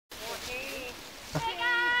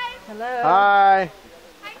Hello. Hi.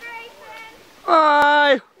 Hi, Grayson.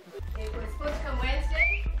 Hi. It was supposed to come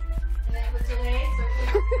Wednesday, and then it was delayed, so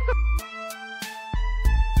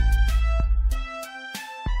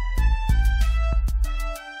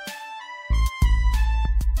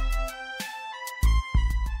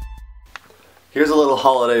Here's a little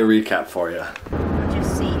holiday recap for you.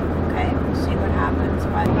 Just see, okay? See what happens.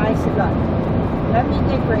 I said, look, let me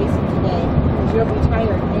get Grayson today, because you'll be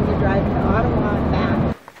tired, and then you're driving to Ottawa and back.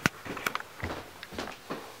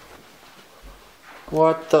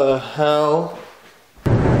 What the hell?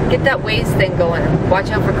 Get that Waze thing going. Watch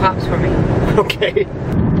out for cops for me. Okay.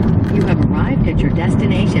 You have arrived at your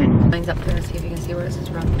destination. Lines up there, see if you can see where this is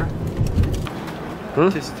run from.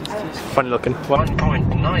 Funny looking.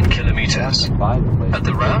 1.9 kilometers. At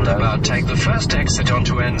the roundabout, take the first exit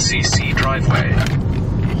onto NCC driveway.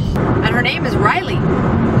 And her name is Riley.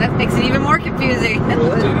 That makes it even more confusing.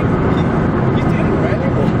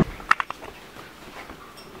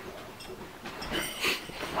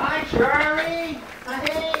 Hi, Charlie.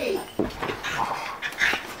 Hey.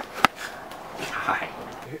 Hi.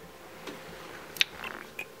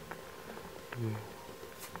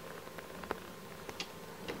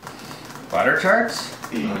 Butter tarts?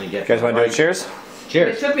 You guys want to do a cheers?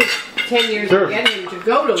 Cheers. it took me 10 years to get him to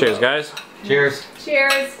go to Cheers, guys. Cheers.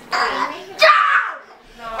 Cheers.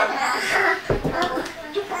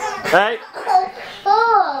 Hey.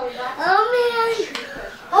 All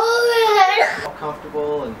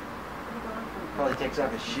comfortable and probably takes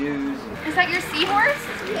off his shoes. And Is that your seahorse?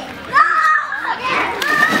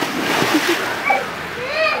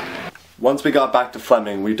 Once we got back to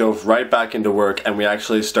Fleming, we dove right back into work and we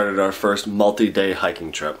actually started our first multi-day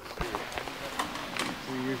hiking trip.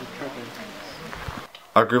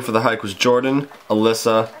 Our group for the hike was Jordan,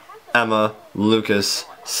 Alyssa, Emma, Lucas,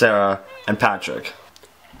 Sarah, and Patrick.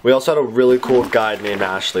 We also had a really cool guide named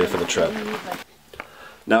Ashley for the trip.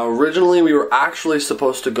 Now originally we were actually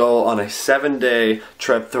supposed to go on a 7-day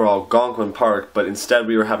trip through Algonquin Park, but instead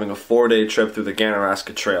we were having a 4-day trip through the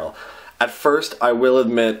Ganaraska Trail. At first, I will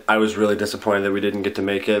admit, I was really disappointed that we didn't get to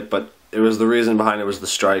make it, but it was the reason behind it was the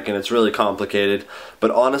strike, and it's really complicated.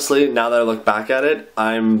 But honestly, now that I look back at it,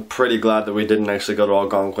 I'm pretty glad that we didn't actually go to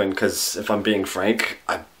Algonquin, because if I'm being frank,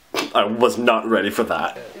 I was not ready for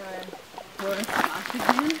that.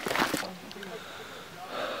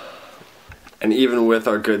 And even with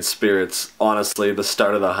our good spirits, honestly, the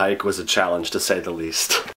start of the hike was a challenge to say the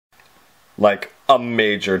least. Like, a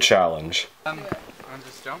major challenge.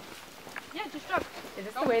 just jump. Yeah, just jump. Is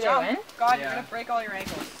this the way they went? God, you're gonna break all your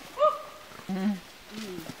ankles.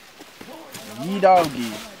 Yee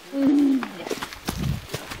doggy.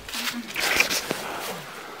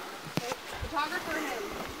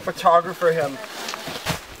 Photographer him.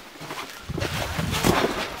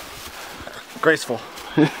 Graceful.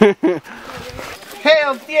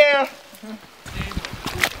 Hell yeah!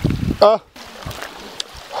 Huh.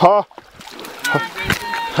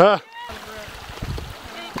 Huh.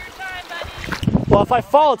 Well, if I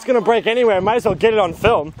fall, it's gonna break anyway. I might as well get it on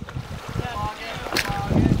film.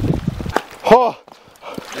 Huh.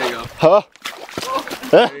 There you go. Huh.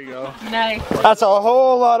 There you go. Nice. That's a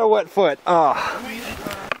whole lot of wet foot. Ah.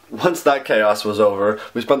 Once that chaos was over,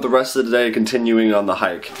 we spent the rest of the day continuing on the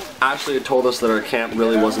hike. Ashley had told us that our camp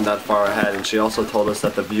really wasn't that far ahead, and she also told us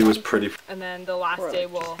that the view was pretty. And then the last day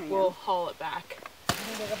we'll haul it back.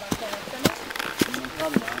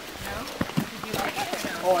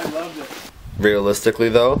 Oh, I loved it. Realistically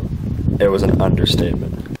though, it was an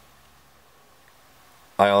understatement.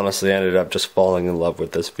 I honestly ended up just falling in love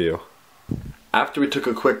with this view. After we took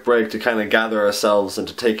a quick break to kind of gather ourselves and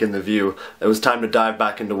to take in the view, it was time to dive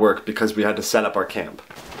back into work because we had to set up our camp.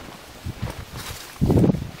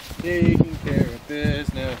 Taking care of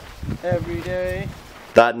business every day.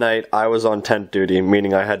 That night, I was on tent duty,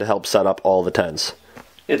 meaning I had to help set up all the tents.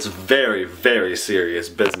 It's very, very serious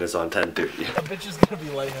business on tent duty. A bitch is gonna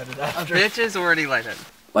be lightheaded after. A bitch is already lightheaded.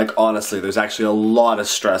 Like honestly, there's actually a lot of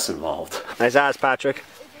stress involved. Nice ass, Patrick.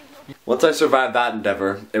 Once I survived that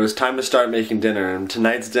endeavor, it was time to start making dinner, and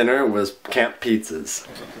tonight's dinner was camp pizzas.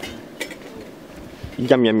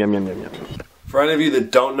 Yum yum yum yum yum yum. For any of you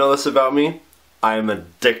that don't know this about me, I am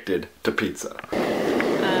addicted to pizza. I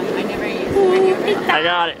never use any of it. I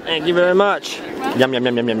got it. Thank you very much. Yum yum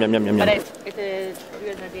yum yum yum yum yum yum. But if you guys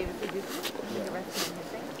are David producer, the rest of the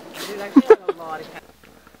thing. There's actually a lot of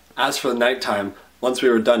As for the nighttime, once we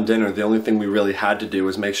were done dinner, the only thing we really had to do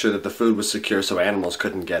was make sure that the food was secure so animals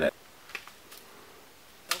couldn't get it.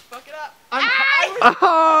 Don't fuck it up.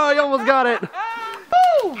 Oh, you almost got it.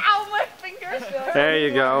 Ow, my fingers. There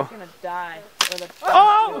you go. I'm gonna die.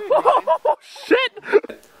 Oh,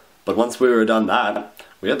 shit. But once we were done that,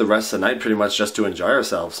 We had the rest of the night pretty much just to enjoy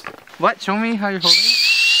ourselves. What? Show me how you're holding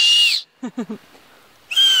it.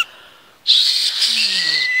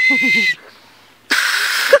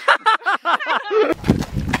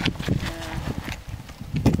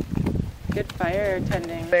 Good fire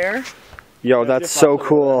tending. There. Yo, that's so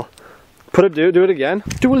cool. Do it again.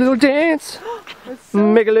 Do a little dance.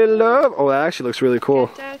 Make a little love. Oh, that actually looks really cool.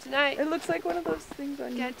 Get down tonight. It looks like one of those things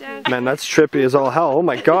on Get down. Man, that's trippy as all hell. Oh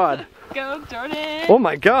my god. Go, Jordan. Oh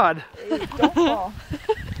my god. Don't fall.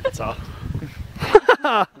 That's all.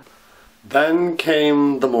 Then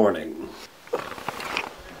came the morning.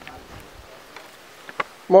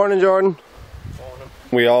 Morning, Jordan.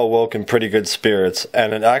 We all woke in pretty good spirits,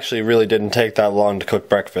 and it actually really didn't take that long to cook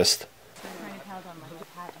breakfast.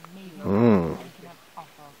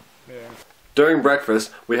 During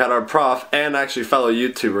breakfast, we had our prof and actually fellow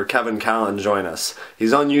YouTuber Callan join us.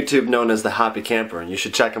 He's on YouTube known as the Kchappycamper, and you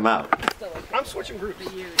should check him out. I'm switching groups.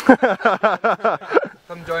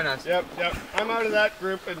 Come join us. Yep. I'm out of that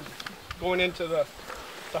group and going into the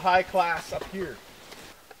high class up here.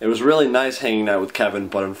 It was really nice hanging out with Kevin,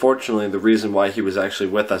 but unfortunately the reason why he was actually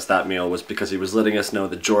with us that meal was because he was letting us know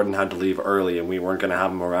that Jordan had to leave early and we weren't going to have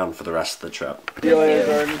him around for the rest of the trip. See you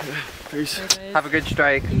later, Jordan. Peace. Have a good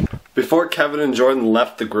strike. Before Kevin and Jordan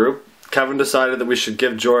left the group, Kevin decided that we should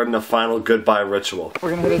give Jordan a final goodbye ritual.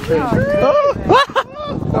 We're gonna hit a tree. Oh my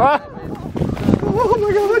god.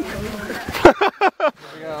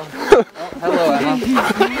 Hello, Emma.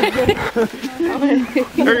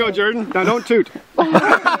 There you go, Jordan. Now don't toot.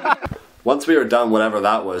 Once we were done, whatever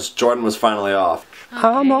that was, Jordan was finally off.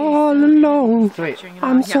 I'm all alone. Wait.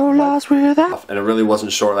 I'm so lost without. And it really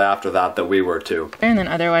wasn't shortly after that that we were too. And then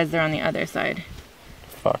otherwise they're on the other side.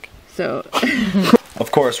 Fuck. So.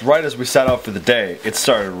 Of course, right as we set out for the day, it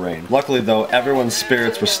started to rain. Luckily though, everyone's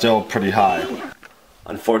spirits were still pretty high.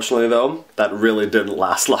 Unfortunately though, that really didn't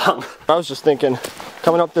last long. I was just thinking,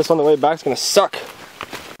 coming up this on the way back is gonna suck.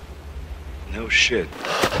 No shit.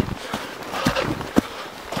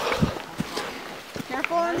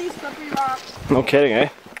 Careful on these slippery rocks. No kidding, eh?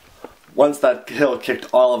 Once that hill kicked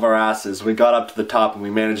all of our asses, we got up to the top and we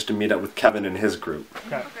managed to meet up with Kevin and his group.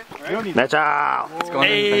 Let's out.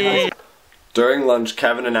 Hey. During lunch,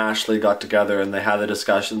 Kevin and Ashley got together and they had the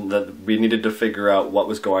discussion that we needed to figure out what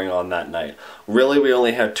was going on that night. Really, we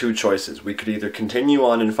only had two choices. We could either continue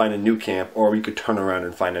on and find a new camp, or we could turn around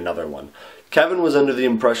and find another one. Kevin was under the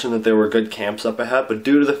impression that there were good camps up ahead, but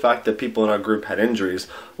due to the fact that people in our group had injuries,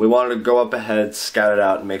 we wanted to go up ahead, scout it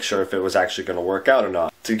out, and make sure if it was actually going to work out or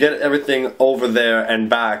not. To get everything over there and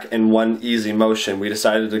back in one easy motion, we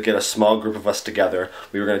decided to get a small group of us together.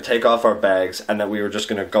 We were going to take off our bags, and that we were just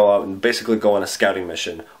going to go out and basically go on a scouting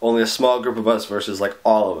mission. Only a small group of us versus like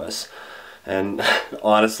all of us. And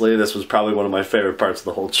honestly, this was probably one of my favorite parts of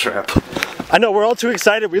the whole trip. I know, we're all too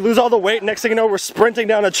excited. We lose all the weight. Next thing you know, we're sprinting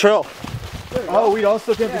down a trail. Oh, we all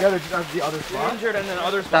still came together just as the other spot? Injured and then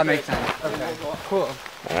others. That makes sense. Okay. Cool.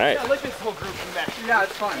 Alright. Yeah, look at this whole group from back. Yeah,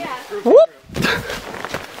 it's fun. Yeah. Whoop.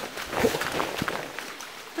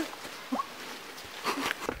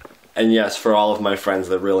 And yes, for all of my friends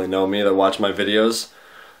that really know me, that watch my videos,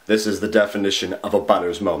 this is the definition of a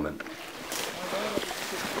Butters moment.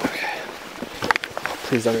 Okay.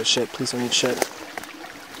 Please don't eat shit. Please don't eat shit.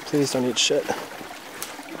 Please don't eat shit.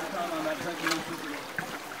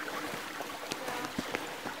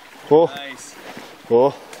 Oh. Nice.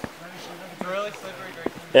 Oh. It's really slippery,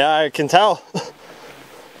 Grayson. Yeah, I can tell.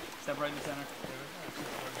 Step right in the center.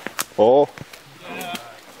 Oh. Yeah.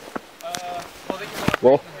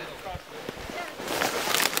 Whoa.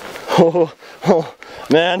 Oh, oh,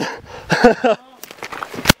 man.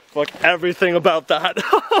 Fuck everything about that.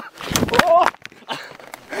 Oh.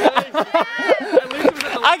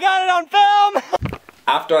 I got it on film!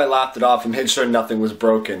 After I laughed it off and made sure nothing was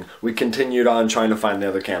broken, we continued on trying to find the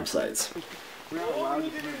other campsites. What we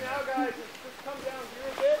need to do now, guys, is just come down here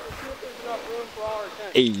a bit and see if there's enough room for our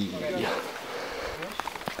tent. Hey.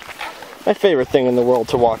 My favorite thing in the world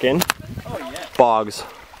to walk in. Oh, yeah. Bogs.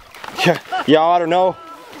 Yeah, I don't know.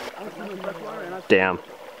 Damn.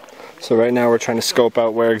 So right now we're trying to scope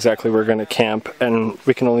out where exactly we're going to camp, and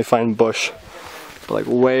we can only find bush. But like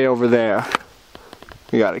way over there,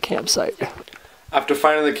 we got a campsite. After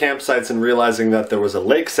finding the campsites and realizing that there was a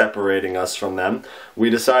lake separating us from them, we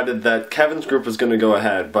decided that Kevin's group was going to go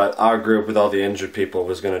ahead, but our group with all the injured people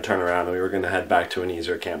was going to turn around and we were going to head back to an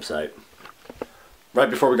easier campsite. Right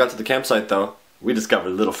before we got to the campsite though, we discovered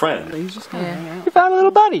a little friend. We found a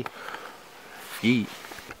little buddy.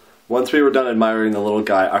 Once we were done admiring the little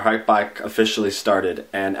guy, our hike back officially started,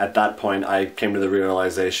 and at that point I came to the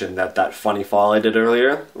realization that that funny fall I did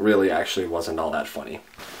earlier really actually wasn't all that funny.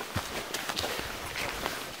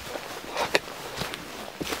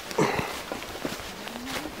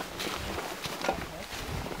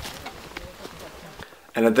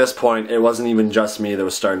 And at this point, it wasn't even just me that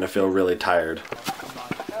was starting to feel really tired.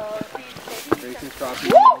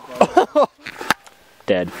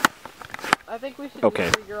 Dead. I think we should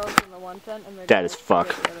Okay. do 3 girls in the one tent and the Dead as fuck.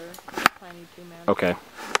 the other tiny 2-man. Okay.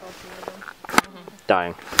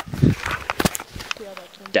 Dying.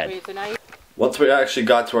 Dead. Wait, so now you Once we actually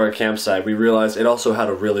got to our campsite, we realized it also had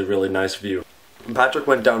a really, really nice view. When Patrick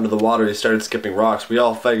went down to the water, he started skipping rocks. We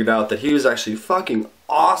all figured out that he was actually fucking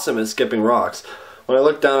awesome at skipping rocks. When I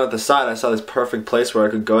looked down at the side, I saw this perfect place where I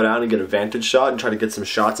could go down and get a vantage shot and try to get some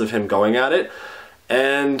shots of him going at it.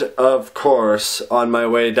 And, of course, on my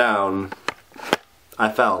way down, I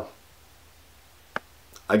fell.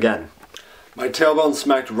 Again. My tailbone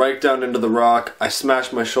smacked right down into the rock, I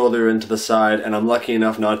smashed my shoulder into the side, and I'm lucky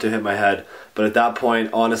enough not to hit my head. But at that point,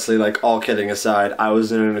 honestly, like all kidding aside, I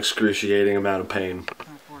was in an excruciating amount of pain.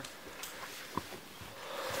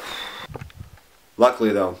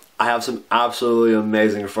 Luckily though, I have some absolutely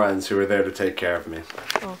amazing friends who were there to take care of me.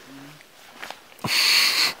 Oh.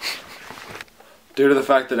 Due to the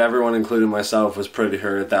fact that everyone, including myself, was pretty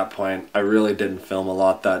hurt at that point, I really didn't film a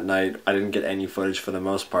lot that night. I didn't get any footage for the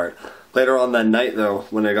most part. Later on that night though,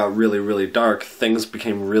 when it got really, really dark, things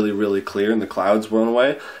became really, really clear and the clouds went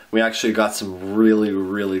away. We actually got some really,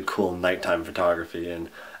 really cool nighttime photography in.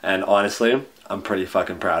 And honestly, I'm pretty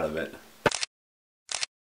fucking proud of it.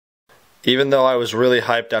 Even though I was really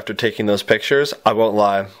hyped after taking those pictures, I won't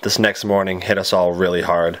lie, this next morning hit us all really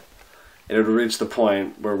hard. It had reached the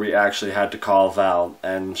point where we actually had to call Val,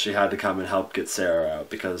 and she had to come and help get Sarah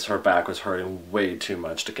out because her back was hurting way too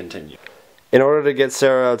much to continue. In order to get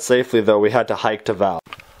Sarah out safely though, we had to hike to Val.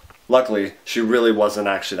 Luckily, she really wasn't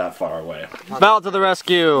actually that far away. Val to the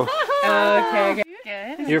rescue! okay.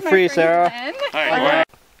 You're free, Sarah.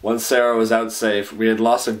 Once Sarah was out safe, we had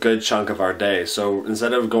lost a good chunk of our day, so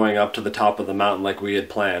instead of going up to the top of the mountain like we had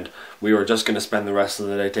planned, we were just going to spend the rest of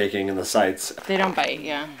the day taking in the sights. They don't bite,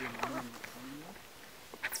 yeah.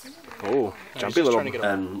 Oh, jumpy little.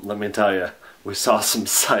 And let me tell you, we saw some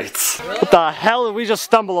sights. What the hell did we just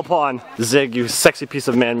stumble upon? Zig, you sexy piece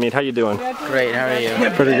of man meat. How you doing? Great, how are you?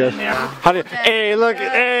 Pretty good. How do you? Hey, look!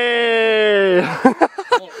 Hey!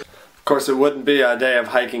 Of course, it wouldn't be a day of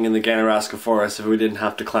hiking in the Ganaraska forest if we didn't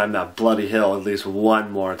have to climb that bloody hill at least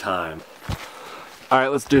one more time.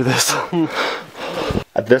 Alright, let's do this.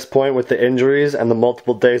 At this point, with the injuries and the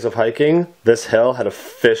multiple days of hiking, this hill had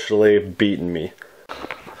officially beaten me.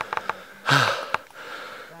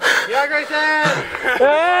 Yeah, Grayson!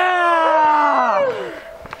 Yeah!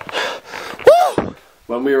 Woo!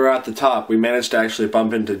 When we were at the top, we managed to actually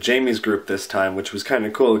bump into Jamie's group this time, which was kind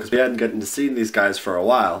of cool because we hadn't gotten to see these guys for a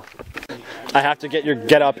while. I have to get your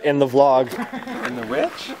get up in the vlog. In the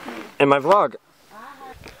which? In my vlog.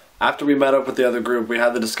 After we met up with the other group, we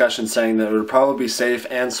had the discussion saying that it would probably be safe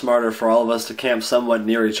and smarter for all of us to camp somewhat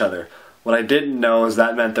near each other. What I didn't know is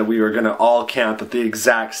that meant that we were going to all camp at the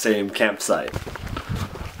exact same campsite.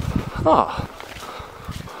 Oh.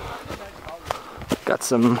 Got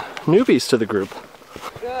some newbies to the group.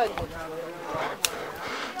 Good.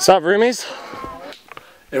 What's up, roomies?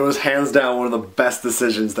 It was hands down one of the best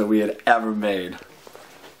decisions that we had ever made.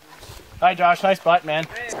 Hi, Josh. Nice butt, man.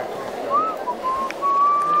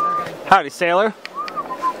 Howdy, sailor.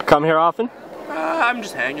 Come here often? I'm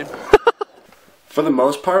just hanging. For the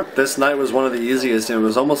most part, this night was one of the easiest and it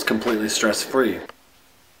was almost completely stress-free.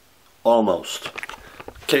 Almost.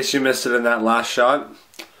 In case you missed it in that last shot,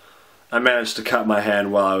 I managed to cut my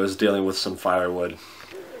hand while I was dealing with some firewood.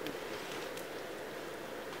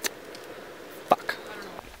 Fuck.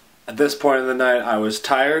 At this point in the night, I was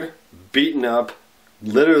tired, beaten up,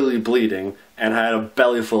 literally bleeding, and I had a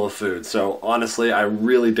belly full of food, so honestly, I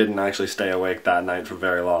really didn't actually stay awake that night for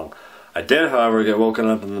very long. I did, however, get woken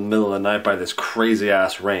up in the middle of the night by this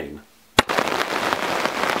crazy-ass rain.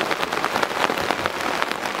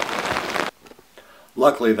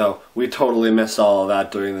 Luckily, though, we totally missed all of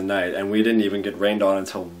that during the night, and we didn't even get rained on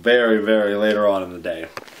until very, very later on in the day.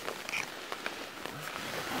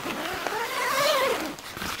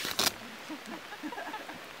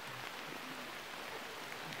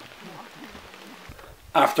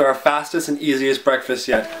 After our fastest and easiest breakfast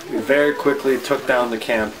yet, we very quickly took down the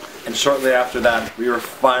camp, and shortly after that, we were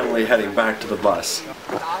finally heading back to the bus.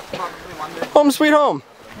 Home sweet home.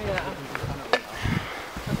 Yeah.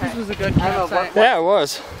 This was a good campsite. Yeah, it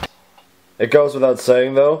was. It goes without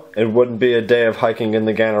saying, though, it wouldn't be a day of hiking in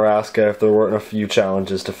the Ganaraska if there weren't a few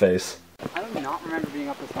challenges to face. I do not remember being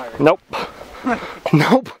up this high. Nope.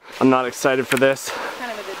 Nope. I'm not excited for this.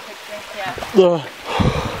 Kind of a good picture, yeah. Ugh.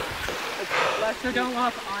 Lester, don't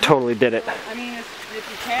walk on. Totally did it. I mean, if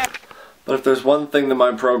you can't. But if there's one thing that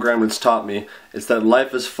my programmers taught me, it's that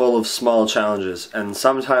life is full of small challenges, and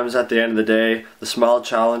sometimes at the end of the day, the small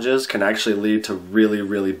challenges can actually lead to really,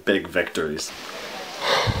 really big victories.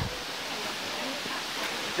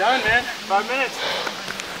 Done, man. 5 minutes.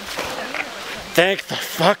 Thank the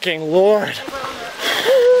fucking Lord.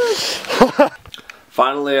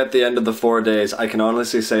 Finally, at the end of the 4 days, I can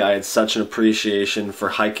honestly say I had such an appreciation for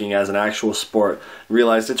hiking as an actual sport,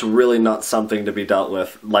 realized it's really not something to be dealt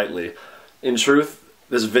with lightly. In truth,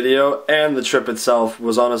 this video and the trip itself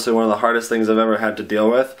was honestly one of the hardest things I've ever had to deal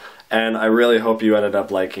with, and I really hope you ended up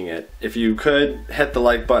liking it. If you could, hit the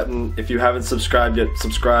like button. If you haven't subscribed yet,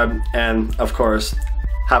 subscribe, and of course,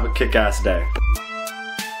 have a kick-ass day.